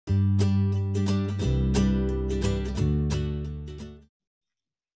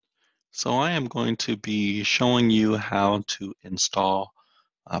So I am going to be showing you how to install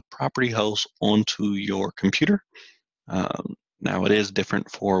PropertyHost onto your computer. Now it is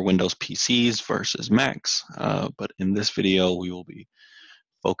different for Windows PCs versus Macs, but in this video we will be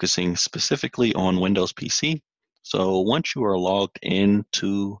focusing specifically on Windows PC. So once you are logged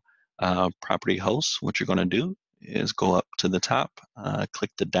into PropertyHost, what you're going to do is go up to the top, click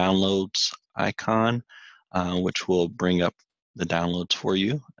the downloads icon, which will bring up the downloads for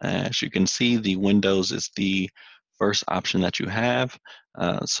you. As you can see, the Windows is the first option that you have.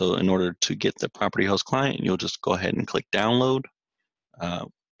 So in order to get the PropertyHost client, you'll just go ahead and click download.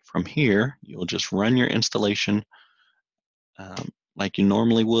 From here, you'll just run your installation like you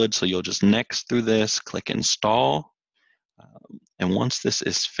normally would. So you'll just next through this, click install. And once this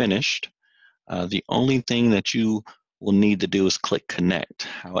is finished, the only thing that you will need to do is click connect.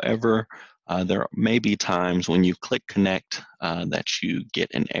 However, there may be times when you click connect that you get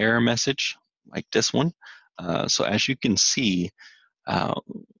an error message like this one. So as you can see,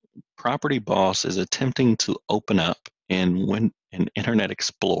 PropertyBoss is attempting to open up in Internet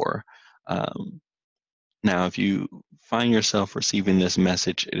Explorer. Now, if you find yourself receiving this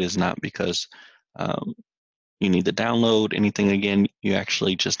message, it is not because you need to download anything again. You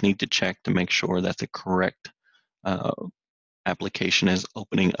actually just need to check to make sure that the correct application is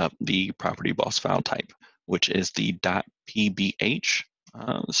opening up the PropertyBoss file type, which is the .pbh.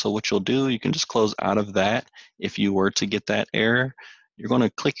 So what you'll do, you can just close out of that. If you were to get that error, you're going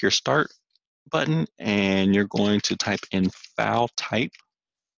to click your start button and you're going to type in file type,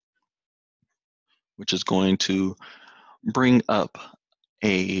 which is going to bring up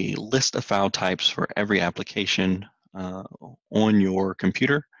a list of file types for every application on your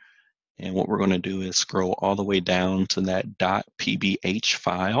computer. And what we're going to do is scroll all the way down to that .pbh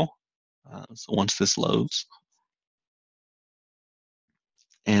file. So once this loads,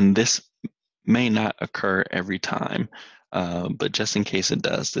 and this may not occur every time, but just in case it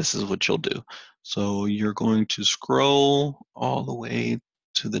does, this is what you'll do. So you're going to scroll all the way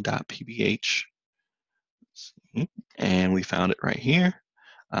to the .pbh, and we found it right here.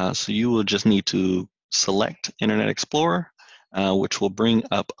 So you will just need to select Internet Explorer, which will bring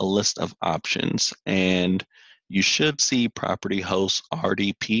up a list of options. And you should see PropertyHost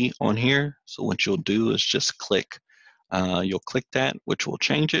RDP on here. So what you'll do is just click, you'll click that, which will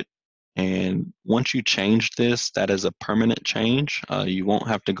change it. And once you change this, that is a permanent change. You won't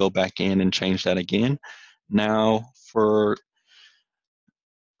have to go back in and change that again. Now, for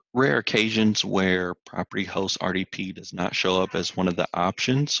rare occasions where PropertyHost RDP does not show up as one of the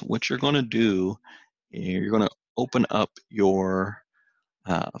options, what you're going to do, you're going to open up your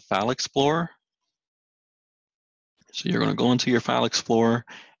File Explorer. So you're going to go into your File Explorer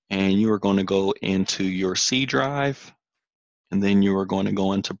and you are going to go into your C drive, and then you are going to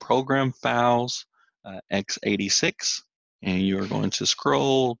go into Program Files, x86, and you are going to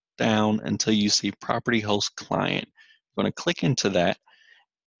scroll down until you see PropertyHost Client. You're going to click into that,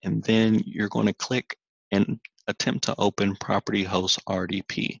 and then you're going to click and attempt to open PropertyHost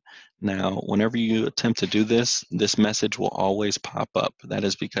RDP. Now, whenever you attempt to do this, this message will always pop up. That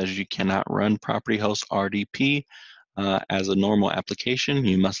is because you cannot run PropertyHost RDP as a normal application.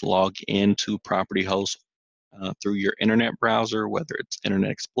 You must log into PropertyHost through your internet browser, whether it's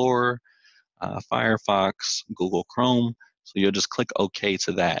Internet Explorer, Firefox, Google Chrome. So you'll just click OK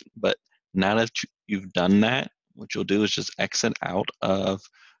to that. But now that you've done that, what you'll do is just exit out of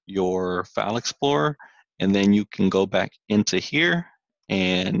your File Explorer, and then you can go back into here,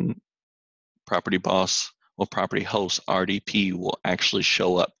 and PropertyBoss or PropertyHost RDP will actually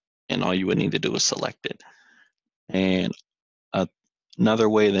show up, and all you would need to do is select it. And another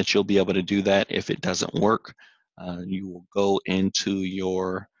way that you'll be able to do that if it doesn't work, you will go into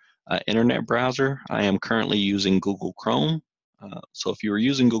your internet browser. I am currently using Google Chrome. So if you were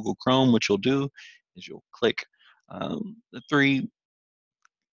using Google Chrome, what you'll do is you'll click the three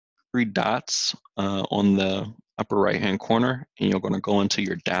dots on the upper right hand corner, and you're going to go into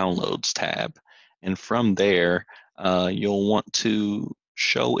your downloads tab. And from there, you'll want to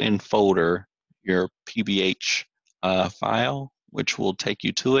show in folder your PBH file, which will take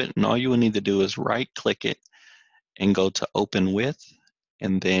you to it. And all you will need to do is right click it and go to open with,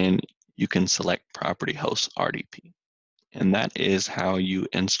 and then you can select PropertyHost RDP. And that is how you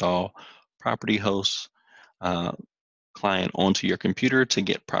install PropertyHost client onto your computer to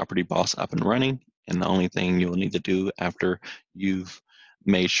get PropertyBoss up and running. And the only thing you'll need to do after you've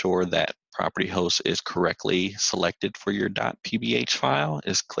made sure that PropertyHost is correctly selected for your .pbh file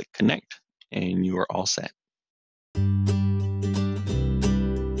is click connect, and you are all set.